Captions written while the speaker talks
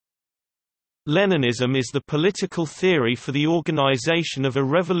Leninism is the political theory for the organization of a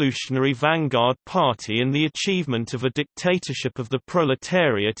revolutionary vanguard party and the achievement of a dictatorship of the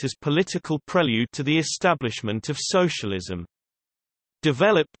proletariat as political prelude to the establishment of socialism.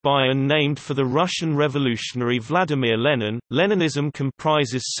 Developed by and named for the Russian revolutionary Vladimir Lenin, Leninism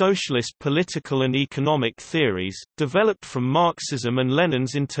comprises socialist political and economic theories, developed from Marxism and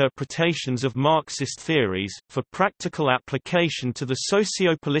Lenin's interpretations of Marxist theories, for practical application to the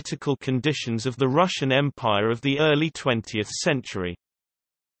socio-political conditions of the Russian Empire of the early 20th century.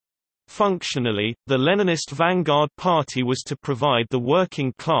 Functionally, the Leninist vanguard party was to provide the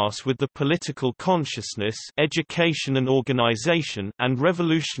working class with the political consciousness, education and organization, and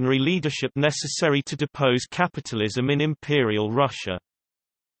revolutionary leadership necessary to depose capitalism in Imperial Russia.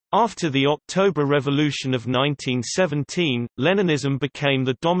 After the October Revolution of 1917, Leninism became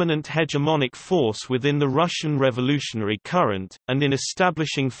the dominant hegemonic force within the Russian revolutionary current, and in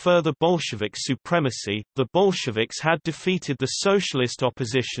establishing further Bolshevik supremacy, the Bolsheviks had defeated the socialist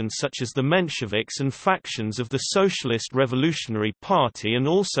opposition such as the Mensheviks and factions of the Socialist Revolutionary Party and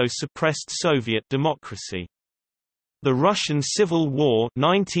also suppressed Soviet democracy. The Russian Civil War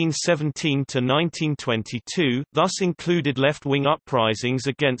 1917–1922 thus included left-wing uprisings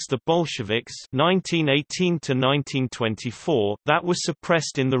against the Bolsheviks 1918–1924 that were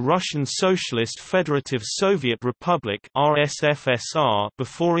suppressed in the Russian Socialist Federative Soviet Republic (RSFSR)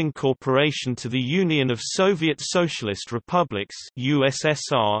 before incorporation to the Union of Soviet Socialist Republics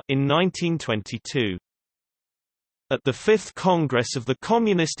 (USSR) in 1922. At the Fifth Congress of the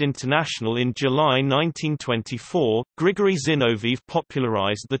Communist International in July 1924, Grigory Zinoviev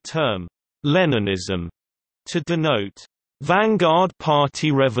popularized the term Leninism to denote vanguard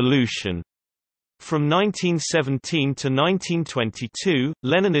party revolution. From 1917 to 1922,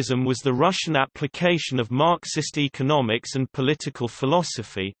 Leninism was the Russian application of Marxist economics and political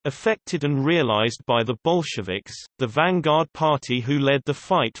philosophy, affected and realized by the Bolsheviks, the vanguard party who led the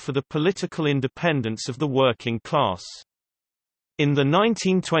fight for the political independence of the working class. In the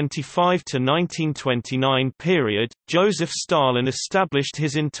 1925–1929 period, Joseph Stalin established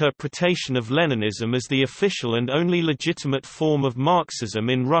his interpretation of Leninism as the official and only legitimate form of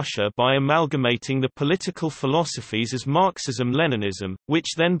Marxism in Russia by amalgamating the political philosophies as Marxism-Leninism,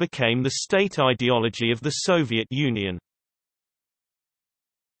 which then became the state ideology of the Soviet Union.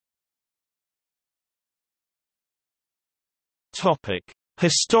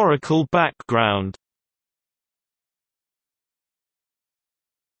 Historical background.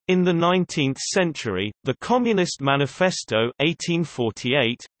 In the 19th century, the Communist Manifesto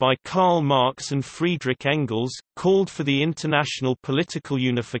 1848, by Karl Marx and Friedrich Engels, called for the international political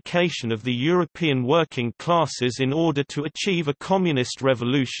unification of the European working classes in order to achieve a communist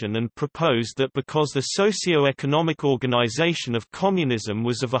revolution and proposed that because the socio-economic organization of communism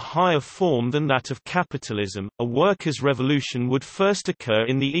was of a higher form than that of capitalism, a workers' revolution would first occur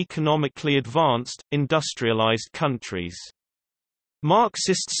in the economically advanced, industrialized countries.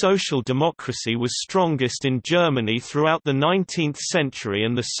 Marxist social democracy was strongest in Germany throughout the 19th century,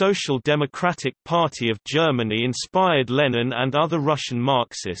 and the Social Democratic Party of Germany inspired Lenin and other Russian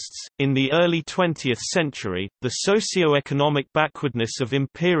Marxists. In the early 20th century, the socio-economic backwardness of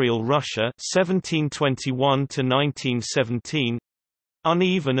Imperial Russia (1721 to 1917),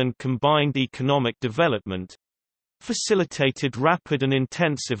 uneven and combined economic development, facilitated rapid and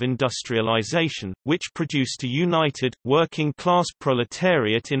intensive industrialization, which produced a united, working-class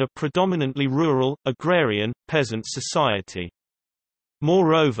proletariat in a predominantly rural, agrarian, peasant society.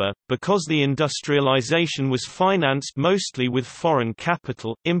 Moreover, because the industrialization was financed mostly with foreign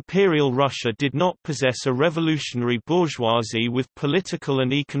capital, Imperial Russia did not possess a revolutionary bourgeoisie with political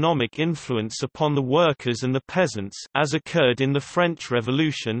and economic influence upon the workers and the peasants, as occurred in the French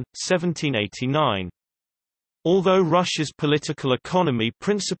Revolution, 1789. Although Russia's political economy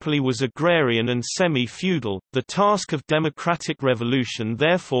principally was agrarian and semi-feudal, the task of democratic revolution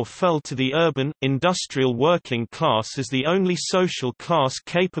therefore fell to the urban, industrial working class as the only social class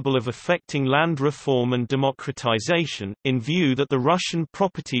capable of effecting land reform and democratization, in view that the Russian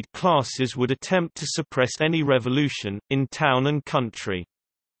propertied classes would attempt to suppress any revolution, in town and country.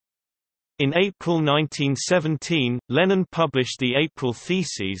 In April 1917, Lenin published the April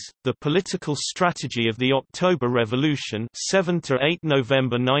Theses, the political strategy of the October Revolution 7–8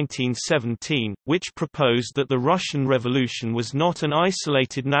 November 1917, which proposed that the Russian Revolution was not an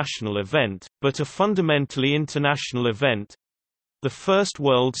isolated national event, but a fundamentally international event—the First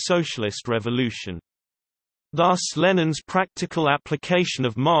World Socialist Revolution. Thus Lenin's practical application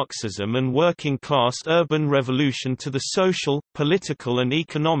of Marxism and working-class urban revolution to the social, political and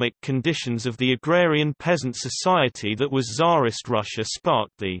economic conditions of the agrarian peasant society that was Tsarist Russia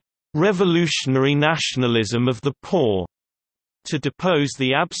sparked the revolutionary nationalism of the poor, to depose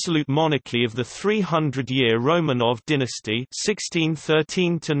the absolute monarchy of the 300-year Romanov dynasty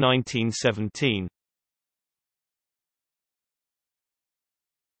 1613 to 1917.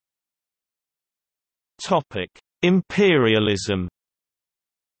 Topic: Imperialism.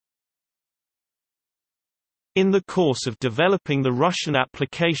 In the course of developing the Russian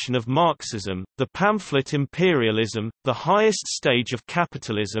application of Marxism, the pamphlet Imperialism, the Highest Stage of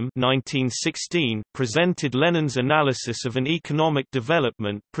Capitalism 1916, presented Lenin's analysis of an economic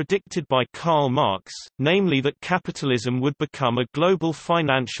development predicted by Karl Marx, namely that capitalism would become a global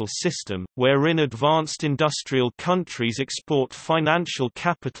financial system, wherein advanced industrial countries export financial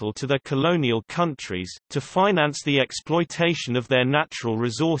capital to their colonial countries, to finance the exploitation of their natural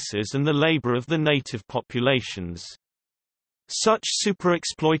resources and the labor of the native population. Such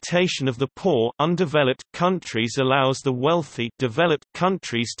superexploitation of the poor undeveloped countries allows the wealthy developed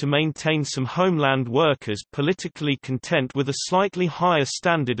countries to maintain some homeland workers politically content with a slightly higher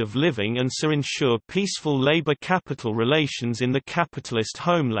standard of living and so ensure peaceful labor-capital relations in the capitalist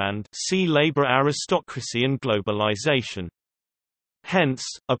homeland. See labor aristocracy and globalization. Hence,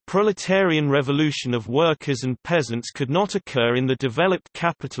 a proletarian revolution of workers and peasants could not occur in the developed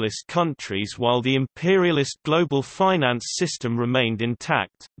capitalist countries while the imperialist global finance system remained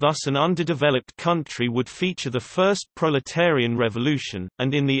intact, thus an underdeveloped country would feature the first proletarian revolution,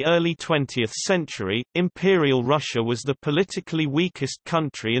 and in the early 20th century, Imperial Russia was the politically weakest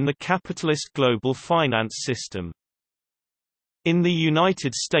country in the capitalist global finance system. In the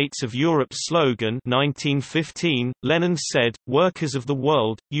United States of Europe slogan 1915, Lenin said, "Workers of the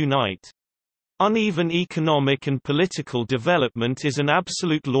world, unite. Uneven economic and political development is an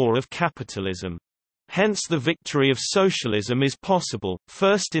absolute law of capitalism. Hence the victory of socialism is possible,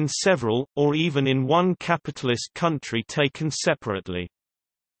 first in several, or even in one capitalist country taken separately.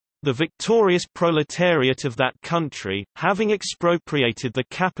 The victorious proletariat of that country, having expropriated the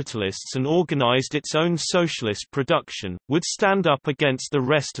capitalists and organized its own socialist production, would stand up against the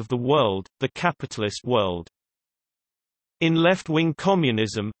rest of the world, the capitalist world." In Left-Wing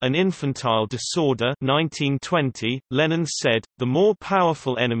Communism, an Infantile Disorder 1920, Lenin said, "The more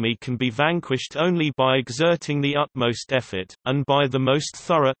powerful enemy can be vanquished only by exerting the utmost effort, and by the most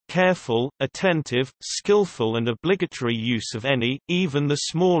thorough, careful, attentive, skillful and obligatory use of any, even the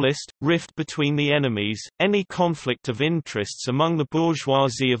smallest, rift between the enemies, any conflict of interests among the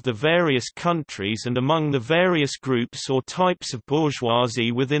bourgeoisie of the various countries and among the various groups or types of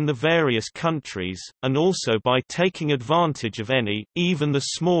bourgeoisie within the various countries, and also by taking advantage of any, even the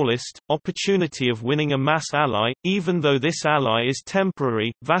smallest, opportunity of winning a mass ally, even though this ally is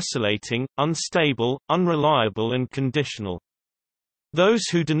temporary, vacillating, unstable, unreliable and conditional. Those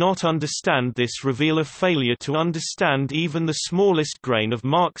who do not understand this reveal a failure to understand even the smallest grain of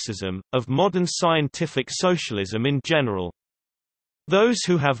Marxism, of modern scientific socialism in general. Those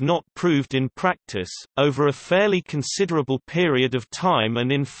who have not proved in practice, over a fairly considerable period of time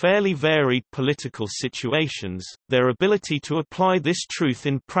and in fairly varied political situations, their ability to apply this truth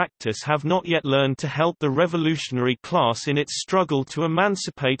in practice have not yet learned to help the revolutionary class in its struggle to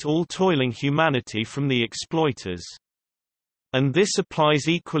emancipate all toiling humanity from the exploiters. And this applies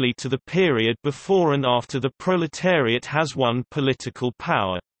equally to the period before and after the proletariat has won political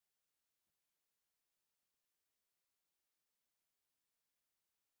power.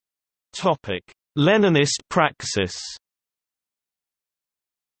 Leninist praxis.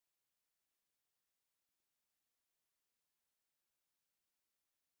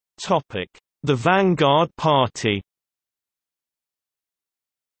 The Vanguard Party.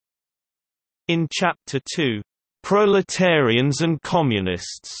 In Chapter 2, Proletarians and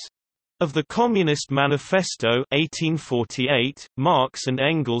Communists, of the Communist Manifesto 1848, Marx and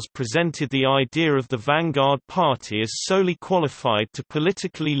Engels presented the idea of the Vanguard Party as solely qualified to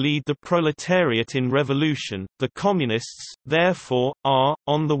politically lead the proletariat in revolution. The Communists, therefore, are,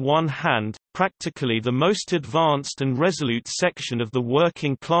 on the one hand, practically the most advanced and resolute section of the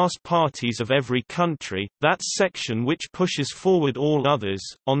working class parties of every country, that section which pushes forward all others.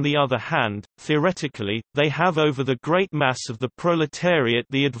 On the other hand, theoretically, they have over the great mass of the proletariat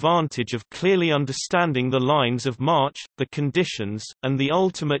the advantage of clearly understanding the lines of march, the conditions, and the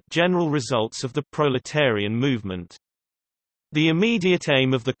ultimate general results of the proletarian movement. The immediate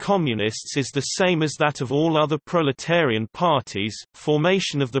aim of the Communists is the same as that of all other proletarian parties: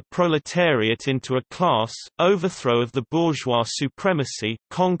 formation of the proletariat into a class, overthrow of the bourgeois supremacy,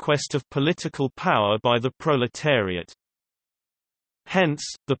 conquest of political power by the proletariat. Hence,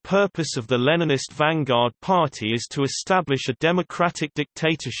 the purpose of the Leninist vanguard party is to establish a democratic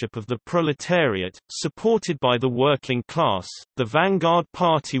dictatorship of the proletariat, supported by the working class. The vanguard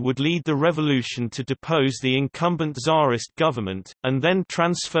party would lead the revolution to depose the incumbent Tsarist government, and then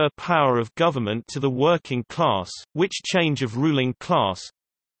transfer power of government to the working class, which change of ruling class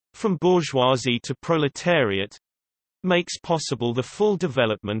from bourgeoisie to proletariat makes possible the full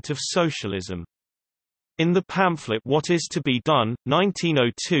development of socialism. In the pamphlet What is to be Done,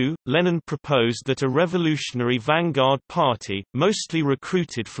 1902, Lenin proposed that a revolutionary vanguard party, mostly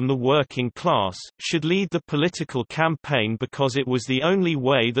recruited from the working class, should lead the political campaign because it was the only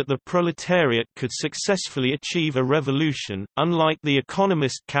way that the proletariat could successfully achieve a revolution, unlike the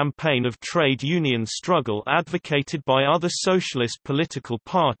economist campaign of trade union struggle advocated by other socialist political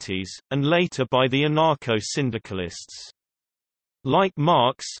parties, and later by the anarcho-syndicalists. Like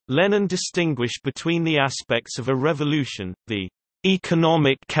Marx, Lenin distinguished between the aspects of a revolution, the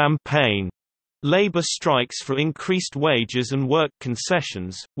economic campaign, labor strikes for increased wages and work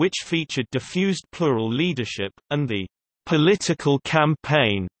concessions, which featured diffused plural leadership, and the political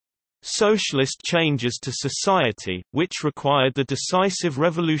campaign, socialist changes to society, which required the decisive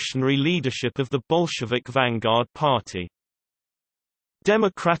revolutionary leadership of the Bolshevik vanguard party.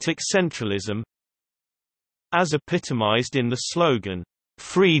 Democratic centralism, as epitomized in the slogan,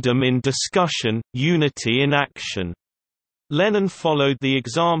 "Freedom in discussion, unity in action." Lenin followed the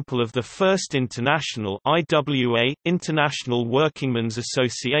example of the First International (IWA, International Workingmen's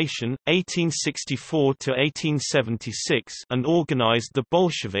Association, 1864–1876) and organized the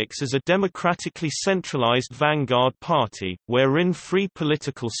Bolsheviks as a democratically centralized vanguard party, wherein free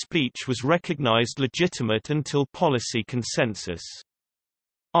political speech was recognized legitimate until policy consensus.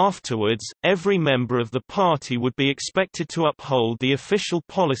 Afterwards, every member of the party would be expected to uphold the official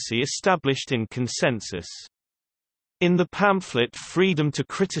policy established in consensus. In the pamphlet Freedom to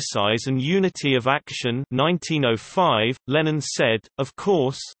Criticize and Unity of Action 1905, Lenin said, "Of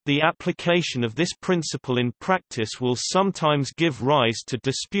course, the application of this principle in practice will sometimes give rise to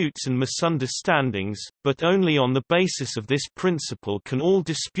disputes and misunderstandings, but only on the basis of this principle can all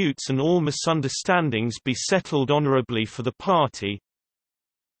disputes and all misunderstandings be settled honorably for the party."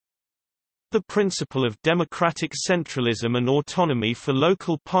 The principle of democratic centralism and autonomy for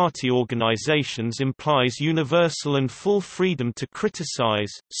local party organizations implies universal and full freedom to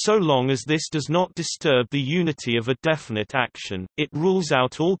criticize, so long as this does not disturb the unity of a definite action. It rules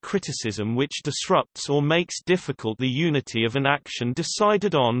out all criticism which disrupts or makes difficult the unity of an action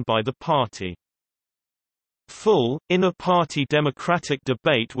decided on by the party. Full, inner-party democratic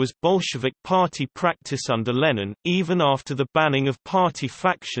debate was Bolshevik party practice under Lenin, even after the banning of party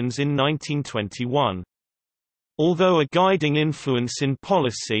factions in 1921. Although a guiding influence in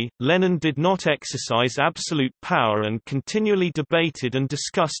policy, Lenin did not exercise absolute power and continually debated and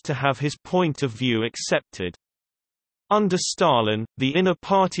discussed to have his point of view accepted. Under Stalin, the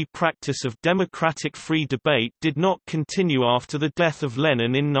inner-party practice of democratic free debate did not continue after the death of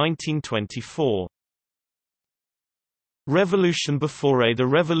Lenin in 1924. Revolution before the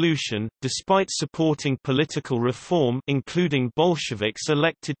revolution, despite supporting political reform including Bolsheviks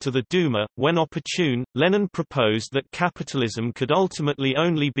elected to the Duma, when opportune, Lenin proposed that capitalism could ultimately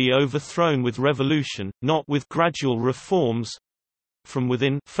only be overthrown with revolution, not with gradual reforms from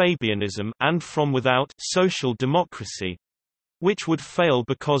within Fabianism and from without social democracy, which would fail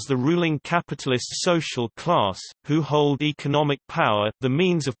because the ruling capitalist social class, who hold economic power, the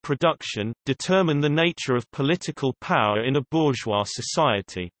means of production, determine the nature of political power in a bourgeois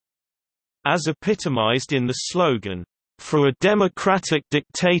society. As epitomized in the slogan, "For a democratic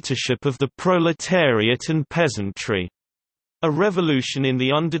dictatorship of the proletariat and peasantry." A revolution in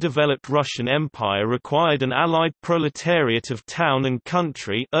the underdeveloped Russian Empire required an allied proletariat of town and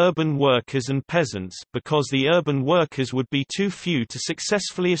country, urban workers and peasants, because the urban workers would be too few to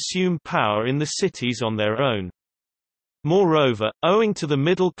successfully assume power in the cities on their own. Moreover, owing to the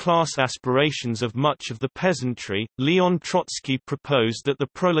middle-class aspirations of much of the peasantry, Leon Trotsky proposed that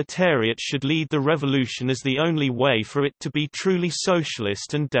the proletariat should lead the revolution as the only way for it to be truly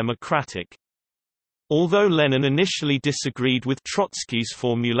socialist and democratic. Although Lenin initially disagreed with Trotsky's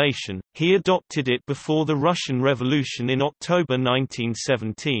formulation, he adopted it before the Russian Revolution in October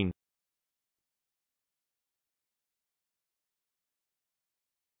 1917.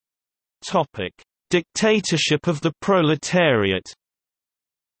 Dictatorship of the proletariat.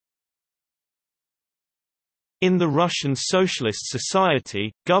 In the Russian Socialist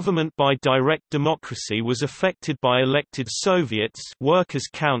society, government by direct democracy was affected by elected Soviets, workers'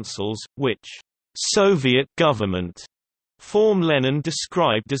 councils, which Soviet government form Lenin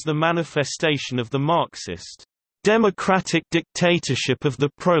described as the manifestation of the Marxist democratic dictatorship of the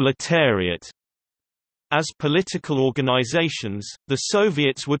proletariat. As political organizations, the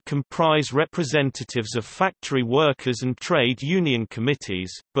Soviets would comprise representatives of factory workers and trade union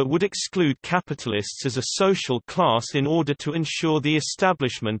committees, but would exclude capitalists as a social class in order to ensure the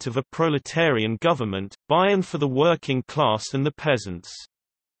establishment of a proletarian government, by and for the working class and the peasants.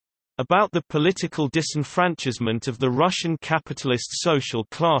 About the political disenfranchisement of the Russian capitalist social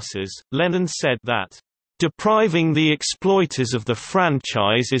classes, Lenin said that depriving the exploiters of the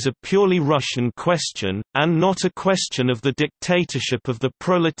franchise is a purely Russian question, and not a question of the dictatorship of the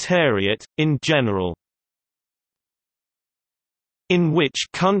proletariat, in general. In which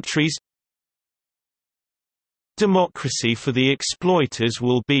countries democracy for the exploiters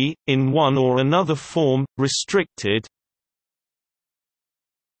will be, in one or another form, restricted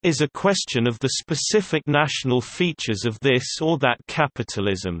is a question of the specific national features of this or that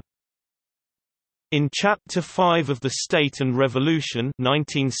capitalism. In Chapter 5 of The State and Revolution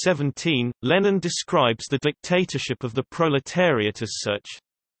 1917, Lenin describes the dictatorship of the proletariat as such: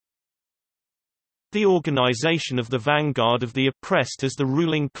 the organization of the vanguard of the oppressed as the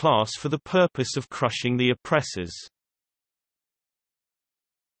ruling class for the purpose of crushing the oppressors.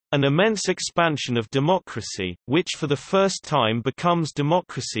 An immense expansion of democracy, which for the first time becomes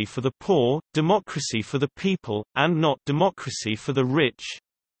democracy for the poor, democracy for the people, and not democracy for the rich.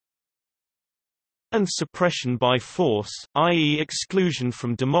 And suppression by force, i.e. exclusion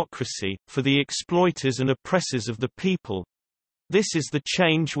from democracy, for the exploiters and oppressors of the people. This is the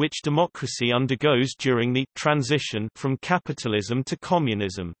change which democracy undergoes during the transition from capitalism to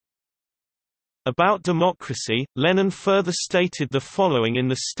communism. About democracy, Lenin further stated the following in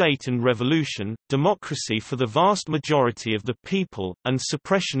The State and Revolution: democracy for the vast majority of the people, and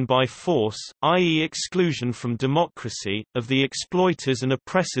suppression by force, i.e. exclusion from democracy, of the exploiters and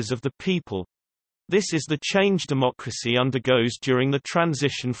oppressors of the people. This is the change democracy undergoes during the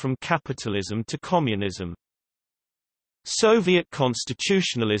transition from capitalism to communism. Soviet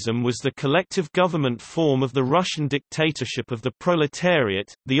constitutionalism was the collective government form of the Russian dictatorship of the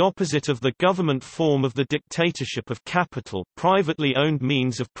proletariat, the opposite of the government form of the dictatorship of capital, privately owned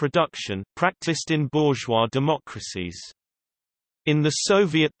means of production, practiced in bourgeois democracies. In the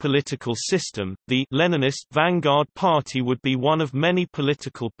Soviet political system, the Leninist vanguard party would be one of many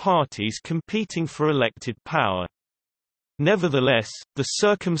political parties competing for elected power. Nevertheless, the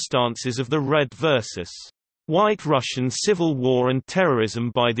circumstances of the Red versus White Russian civil war and terrorism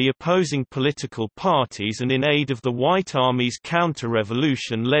by the opposing political parties and in aid of the White Army's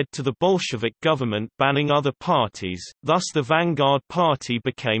counter-revolution led to the Bolshevik government banning other parties, thus the vanguard party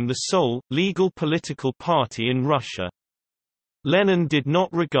became the sole, legal political party in Russia. Lenin did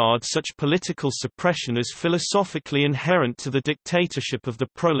not regard such political suppression as philosophically inherent to the dictatorship of the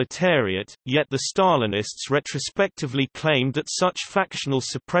proletariat, yet the Stalinists retrospectively claimed that such factional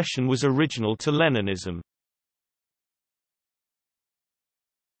suppression was original to Leninism.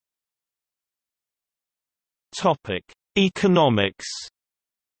 Economics.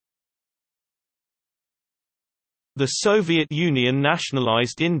 The Soviet Union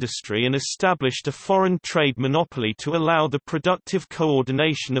nationalized industry and established a foreign trade monopoly to allow the productive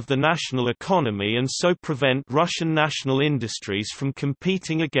coordination of the national economy and so prevent Russian national industries from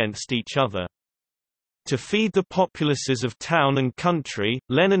competing against each other. To feed the populaces of town and country,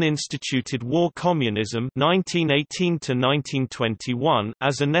 Lenin instituted war communism 1918–1921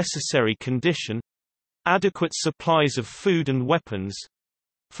 as a necessary condition, adequate supplies of food and weapons,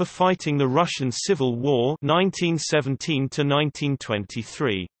 for fighting the Russian Civil War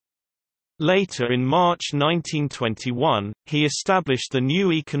 1917–1923. Later in March 1921, he established the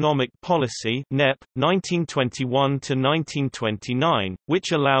new economic policy (NEP) 1921–1929,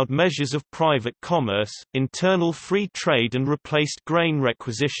 which allowed measures of private commerce, internal free trade and replaced grain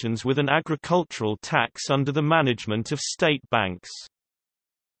requisitions with an agricultural tax under the management of state banks.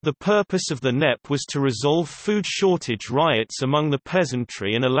 The purpose of the NEP was to resolve food shortage riots among the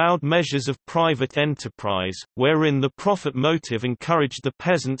peasantry and allowed measures of private enterprise, wherein the profit motive encouraged the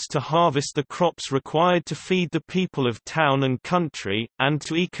peasants to harvest the crops required to feed the people of town and country, and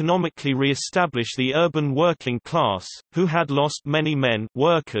to economically re-establish the urban working class, who had lost many men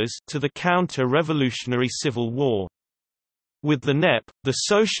workers to the counter-revolutionary civil war. With the NEP, the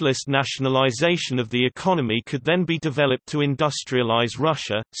socialist nationalization of the economy could then be developed to industrialize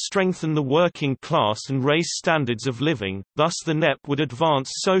Russia, strengthen the working class and raise standards of living, thus the NEP would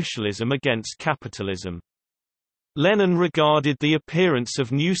advance socialism against capitalism. Lenin regarded the appearance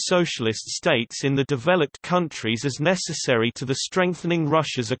of new socialist states in the developed countries as necessary to the strengthening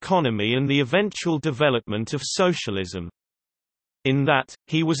Russia's economy and the eventual development of socialism. in that,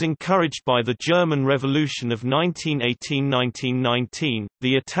 he was encouraged by the German Revolution of 1918–1919,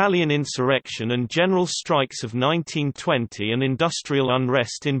 the Italian insurrection and general strikes of 1920 and industrial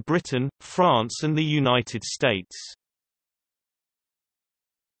unrest in Britain, France and the United States.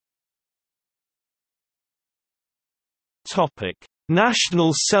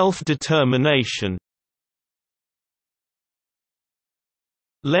 National self-determination.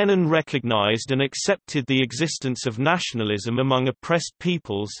 Lenin recognized and accepted the existence of nationalism among oppressed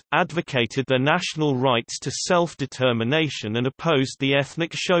peoples, advocated their national rights to self-determination and opposed the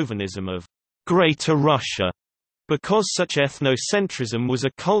ethnic chauvinism of Greater Russia, because such ethnocentrism was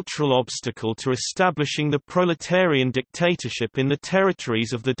a cultural obstacle to establishing the proletarian dictatorship in the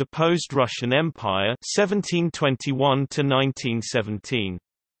territories of the deposed Russian Empire 1721–1917.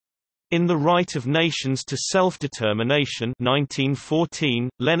 In The Right of Nations to Self-Determination 1914,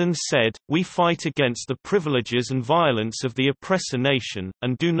 Lenin said, "We fight against the privileges and violence of the oppressor nation,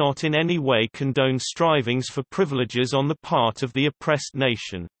 and do not in any way condone strivings for privileges on the part of the oppressed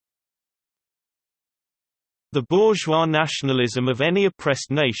nation." The bourgeois nationalism of any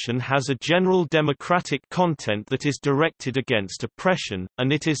oppressed nation has a general democratic content that is directed against oppression,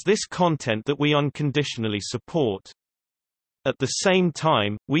 and it is this content that we unconditionally support. At the same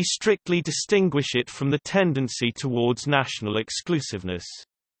time, we strictly distinguish it from the tendency towards national exclusiveness.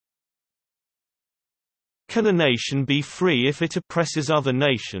 Can a nation be free if it oppresses other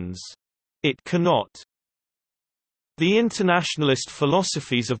nations? It cannot. The internationalist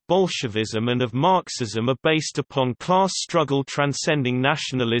philosophies of Bolshevism and of Marxism are based upon class struggle transcending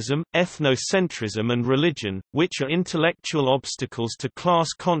nationalism, ethnocentrism and religion, which are intellectual obstacles to class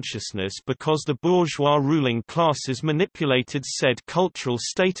consciousness because the bourgeois ruling classes manipulated said cultural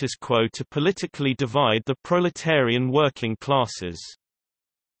status quo to politically divide the proletarian working classes.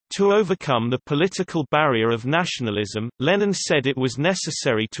 To overcome the political barrier of nationalism, Lenin said it was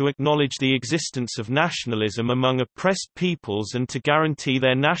necessary to acknowledge the existence of nationalism among oppressed peoples and to guarantee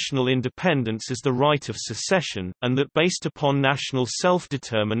their national independence as the right of secession, and that based upon national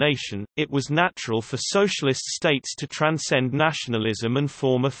self-determination, it was natural for socialist states to transcend nationalism and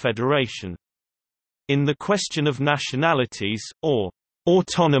form a federation. In The Question of Nationalities, or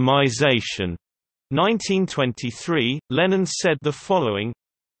autonomization, 1923, Lenin said the following: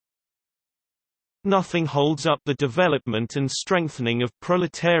 "Nothing holds up the development and strengthening of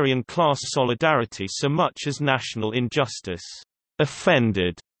proletarian class solidarity so much as national injustice.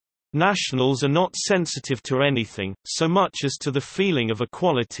 Offended nationals are not sensitive to anything, so much as to the feeling of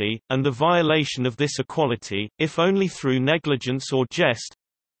equality, and the violation of this equality, if only through negligence or jest,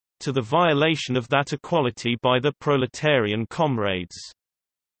 to the violation of that equality by their proletarian comrades."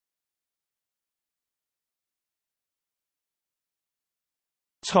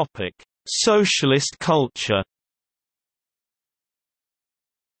 Socialist culture.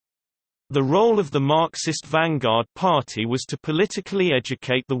 The role of the Marxist vanguard party was to politically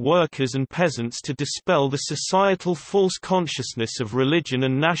educate the workers and peasants to dispel the societal false consciousness of religion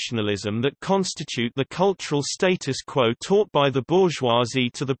and nationalism that constitute the cultural status quo taught by the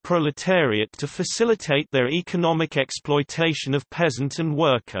bourgeoisie to the proletariat to facilitate their economic exploitation of peasant and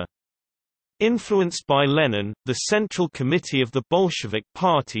worker. Influenced by Lenin, the Central Committee of the Bolshevik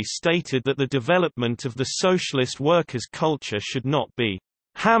Party stated that the development of the socialist workers' culture should not be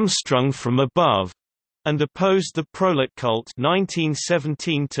hamstrung from above, and opposed the prolet cult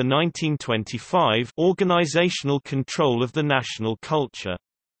 1917–1925 organizational control of the national culture.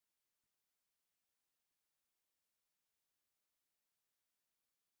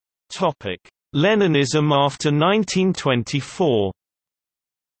 Leninism after 1924.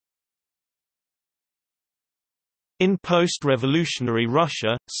 In post-revolutionary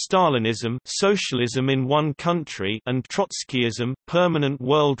Russia, Stalinism, socialism in one country, and Trotskyism, permanent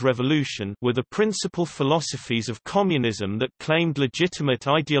world revolution, were the principal philosophies of communism that claimed legitimate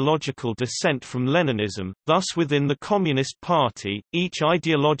ideological descent from Leninism. Thus, within the Communist Party, each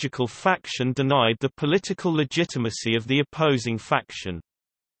ideological faction denied the political legitimacy of the opposing faction.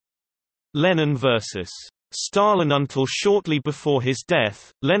 Lenin versus Stalin. Until shortly before his death,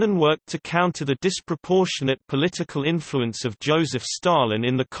 Lenin worked to counter the disproportionate political influence of Joseph Stalin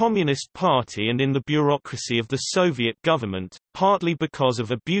in the Communist Party and in the bureaucracy of the Soviet government, partly because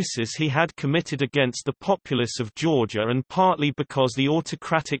of abuses he had committed against the populace of Georgia and partly because the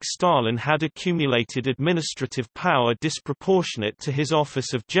autocratic Stalin had accumulated administrative power disproportionate to his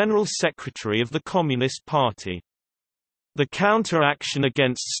office of General Secretary of the Communist Party. The counter-action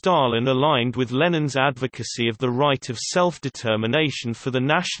against Stalin aligned with Lenin's advocacy of the right of self-determination for the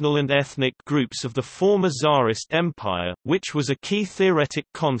national and ethnic groups of the former Tsarist Empire, which was a key theoretic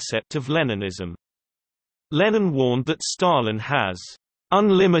concept of Leninism. Lenin warned that Stalin has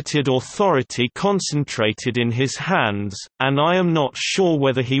unlimited authority concentrated in his hands, and I am not sure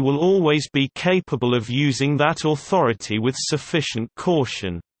whether he will always be capable of using that authority with sufficient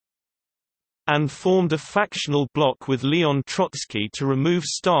caution, and formed a factional bloc with Leon Trotsky to remove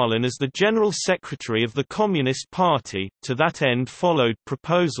Stalin as the General Secretary of the Communist Party. To that end followed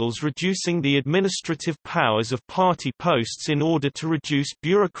proposals reducing the administrative powers of party posts in order to reduce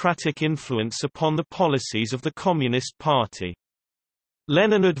bureaucratic influence upon the policies of the Communist Party.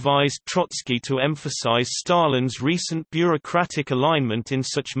 Lenin advised Trotsky to emphasize Stalin's recent bureaucratic alignment in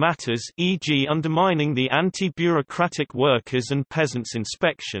such matters, e.g. undermining the anti-bureaucratic workers' and peasants'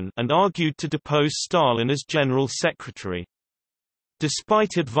 inspection, and argued to depose Stalin as General Secretary.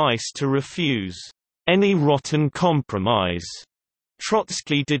 Despite advice to refuse any rotten compromise,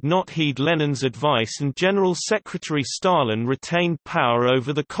 Trotsky did not heed Lenin's advice, and General Secretary Stalin retained power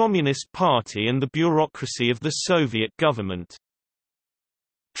over the Communist Party and the bureaucracy of the Soviet government.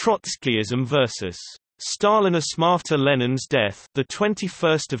 Trotskyism versus Stalinism. After Lenin's death, the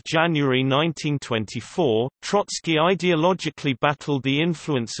 21st of January 1924, Trotsky ideologically battled the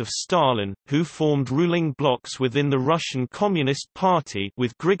influence of Stalin, who formed ruling blocs within the Russian Communist Party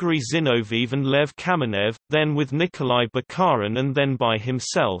with Grigory Zinoviev and Lev Kamenev, then with Nikolai Bukharin, and then by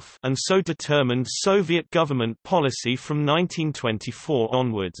himself, and so determined Soviet government policy from 1924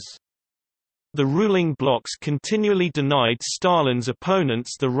 onwards. The ruling blocs continually denied Stalin's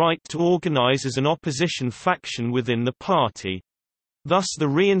opponents the right to organize as an opposition faction within the party. Thus the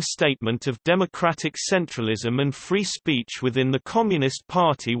reinstatement of democratic centralism and free speech within the Communist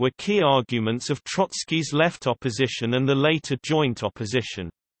Party were key arguments of Trotsky's left opposition and the later joint opposition.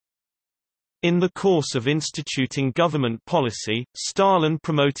 In the course of instituting government policy, Stalin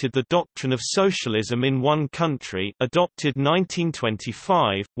promoted the doctrine of socialism in one country, adopted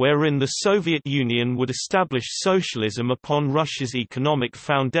 1925, wherein the Soviet Union would establish socialism upon Russia's economic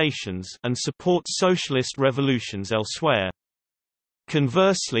foundations and support socialist revolutions elsewhere.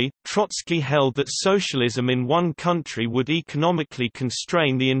 Conversely, Trotsky held that socialism in one country would economically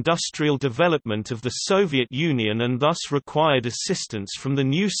constrain the industrial development of the Soviet Union and thus required assistance from the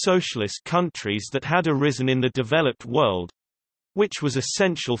new socialist countries that had arisen in the developed world—which was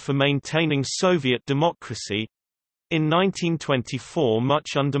essential for maintaining Soviet democracy—in 1924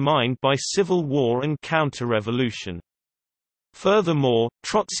 much undermined by civil war and counter-revolution. Furthermore,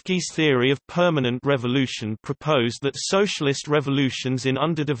 Trotsky's theory of permanent revolution proposed that socialist revolutions in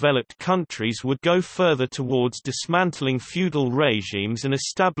underdeveloped countries would go further towards dismantling feudal regimes and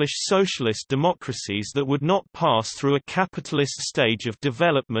establish socialist democracies that would not pass through a capitalist stage of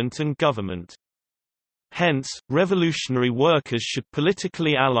development and government. Hence, revolutionary workers should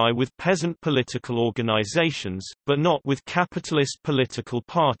politically ally with peasant political organizations, but not with capitalist political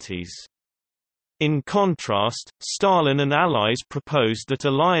parties. In contrast, Stalin and allies proposed that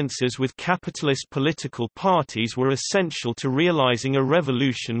alliances with capitalist political parties were essential to realizing a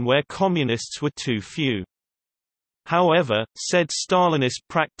revolution where communists were too few. However, said Stalinist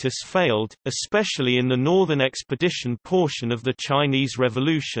practice failed, especially in the Northern Expedition portion of the Chinese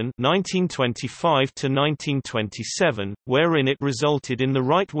Revolution 1925–1927, wherein it resulted in the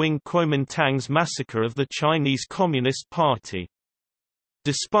right-wing Kuomintang's massacre of the Chinese Communist Party.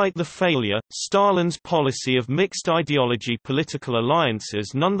 Despite the failure, Stalin's policy of mixed ideology political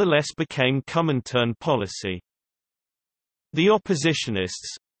alliances nonetheless became Comintern policy. The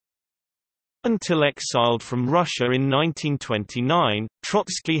oppositionists, until exiled from Russia in 1929,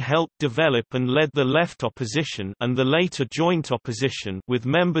 Trotsky helped develop and led the left opposition and the later joint opposition with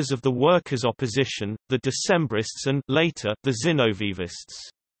members of the workers' opposition, the Decembrists and later the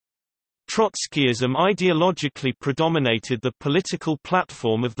Zinovievists. Trotskyism ideologically predominated the political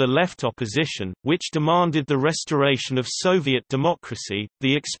platform of the left opposition, which demanded the restoration of Soviet democracy,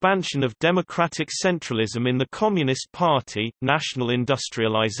 the expansion of democratic centralism in the Communist Party, national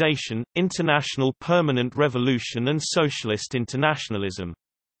industrialization, international permanent revolution and socialist internationalism.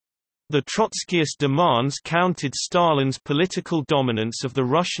 The Trotskyist demands countered Stalin's political dominance of the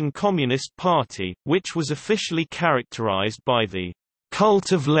Russian Communist Party, which was officially characterized by the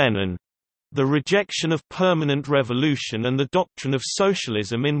cult of Lenin, the rejection of permanent revolution and the doctrine of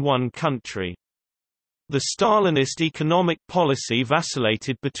socialism in one country. The Stalinist economic policy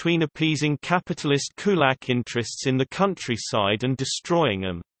vacillated between appeasing capitalist kulak interests in the countryside and destroying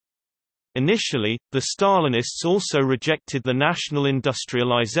them. Initially, the Stalinists also rejected the national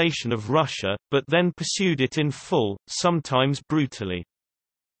industrialization of Russia, but then pursued it in full, sometimes brutally.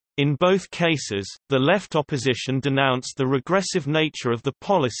 In both cases, the left opposition denounced the regressive nature of the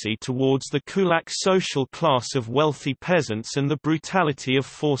policy towards the kulak social class of wealthy peasants and the brutality of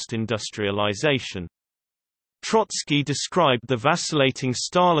forced industrialization. Trotsky described the vacillating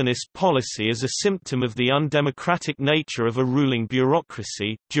Stalinist policy as a symptom of the undemocratic nature of a ruling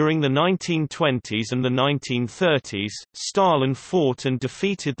bureaucracy. During the 1920s and the 1930s, Stalin fought and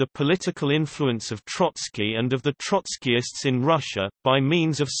defeated the political influence of Trotsky and of the Trotskyists in Russia, by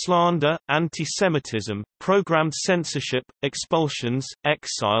means of slander, anti-Semitism, programmed censorship, expulsions,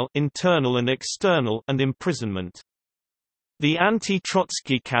 exile internal and external, and imprisonment. The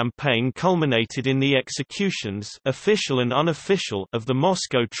anti-Trotsky campaign culminated in the executions, official and unofficial, of the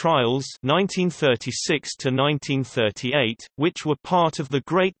Moscow trials 1936 to 1938, which were part of the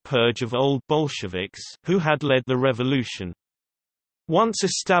Great Purge of old Bolsheviks, who had led the revolution. Once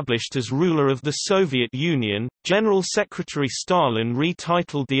established as ruler of the Soviet Union, General Secretary Stalin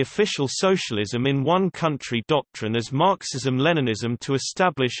retitled the official socialism in one country doctrine as Marxism-Leninism to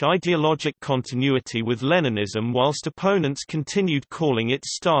establish ideologic continuity with Leninism, whilst opponents continued calling it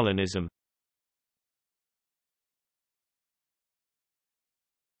Stalinism.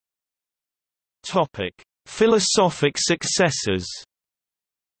 Philosophic successors.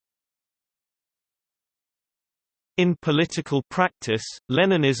 In political practice,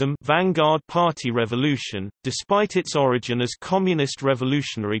 Leninism, vanguard party revolution, despite its origin as communist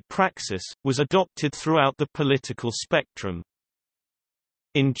revolutionary praxis, was adopted throughout the political spectrum.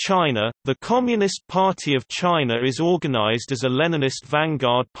 In China, the Communist Party of China is organized as a Leninist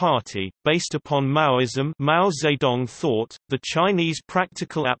vanguard party, based upon Maoism, Mao Zedong thought, the Chinese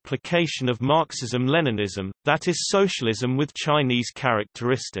practical application of Marxism-Leninism, that is socialism with Chinese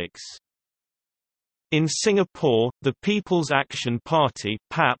characteristics. In Singapore, the People's Action Party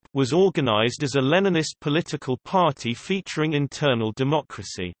 (PAP) was organized as a Leninist political party featuring internal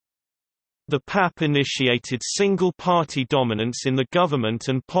democracy. The PAP initiated single-party dominance in the government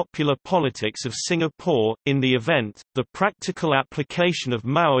and popular politics of Singapore. In the event, the practical application of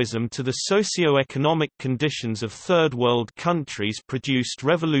Maoism to the socio-economic conditions of Third World countries produced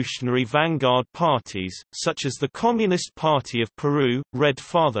revolutionary vanguard parties, such as the Communist Party of Peru, Red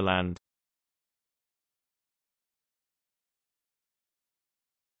Fatherland.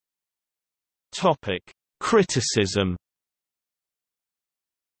 Criticism.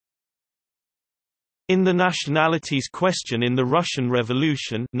 In The Nationalities Question in the Russian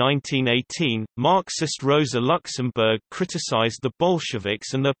Revolution 1918, Marxist Rosa Luxemburg criticized the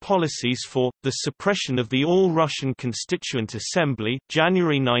Bolsheviks and their policies for the suppression of the All-Russian Constituent Assembly,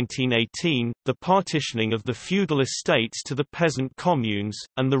 January 1918, the partitioning of the feudal estates to the peasant communes,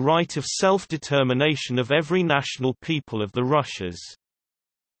 and the right of self-determination of every national people of the Russias.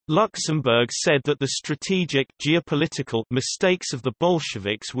 Luxemburg said that the strategic geopolitical mistakes of the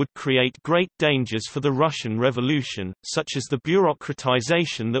Bolsheviks would create great dangers for the Russian Revolution, such as the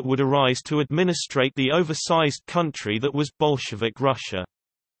bureaucratization that would arise to administrate the oversized country that was Bolshevik Russia.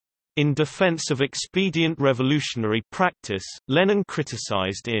 In defense of expedient revolutionary practice, Lenin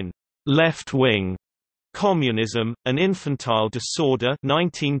criticized in Left-Wing Communism, an infantile disorder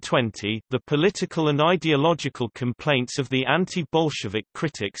 1920, the political and ideological complaints of the anti-Bolshevik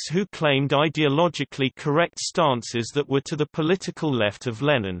critics who claimed ideologically correct stances that were to the political left of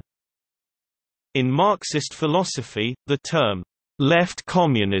Lenin. In Marxist philosophy, the term, left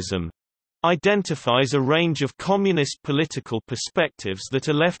communism, identifies a range of communist political perspectives that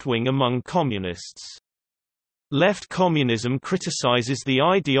are left-wing among communists. Left communism criticizes the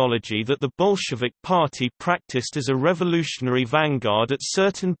ideology that the Bolshevik Party practiced as a revolutionary vanguard at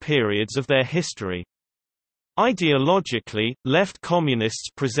certain periods of their history. Ideologically, left communists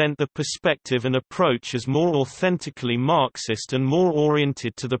present the perspective and approach as more authentically Marxist and more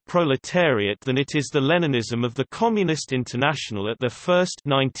oriented to the proletariat than it is the Leninism of the Communist International at their first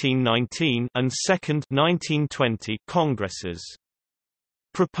 1919 and second 1920 congresses.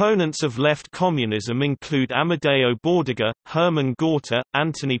 Proponents of left communism include Amadeo Bordiga, Hermann Gorter,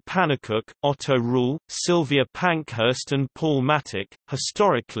 Antony Pannekoek, Otto Ruhl, Sylvia Pankhurst, and Paul Mattick.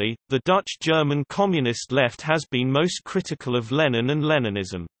 Historically, the Dutch-German communist left has been most critical of Lenin and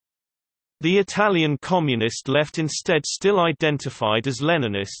Leninism. The Italian communist left instead still identified as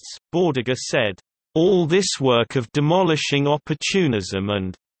Leninists. Bordiga said, "All this work of demolishing opportunism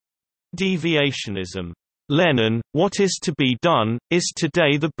and deviationism. Lenin, what is to be done, is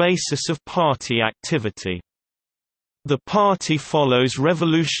today the basis of party activity. The party follows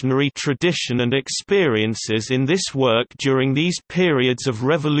revolutionary tradition and experiences in this work during these periods of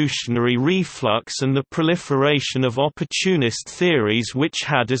revolutionary reflux and the proliferation of opportunist theories which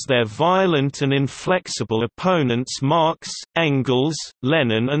had as their violent and inflexible opponents Marx, Engels,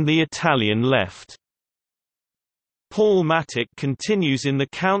 Lenin and the Italian left." Paul Mattick continues in the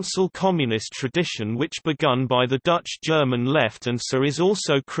Council Communist tradition which begun by the Dutch-German left and so is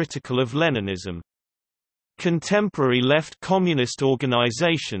also critical of Leninism. Contemporary left communist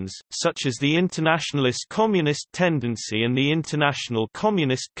organizations, such as the Internationalist Communist Tendency and the International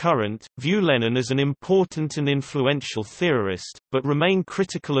Communist Current, view Lenin as an important and influential theorist, but remain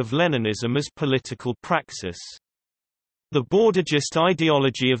critical of Leninism as political praxis. The Bordagist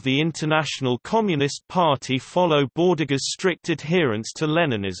ideology of the International Communist Party follow Bordaga's strict adherence to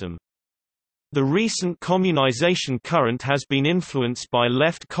Leninism. The recent communization current has been influenced by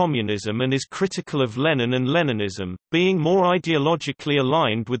left communism and is critical of Lenin and Leninism, being more ideologically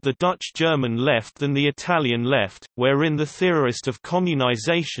aligned with the Dutch-German left than the Italian left, wherein the theorist of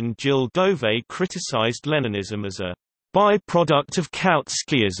communization Gilles Dauvé criticized Leninism as a byproduct of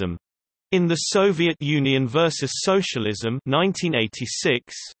Kautskyism. In The Soviet Union versus Socialism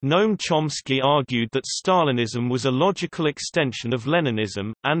 1986, Noam Chomsky argued that Stalinism was a logical extension of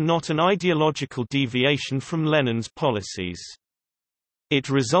Leninism, and not an ideological deviation from Lenin's policies. It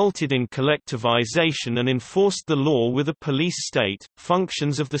resulted in collectivization and enforced the law with a police state,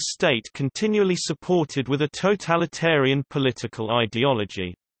 functions of the state continually supported with a totalitarian political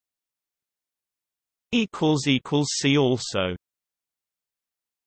ideology. See also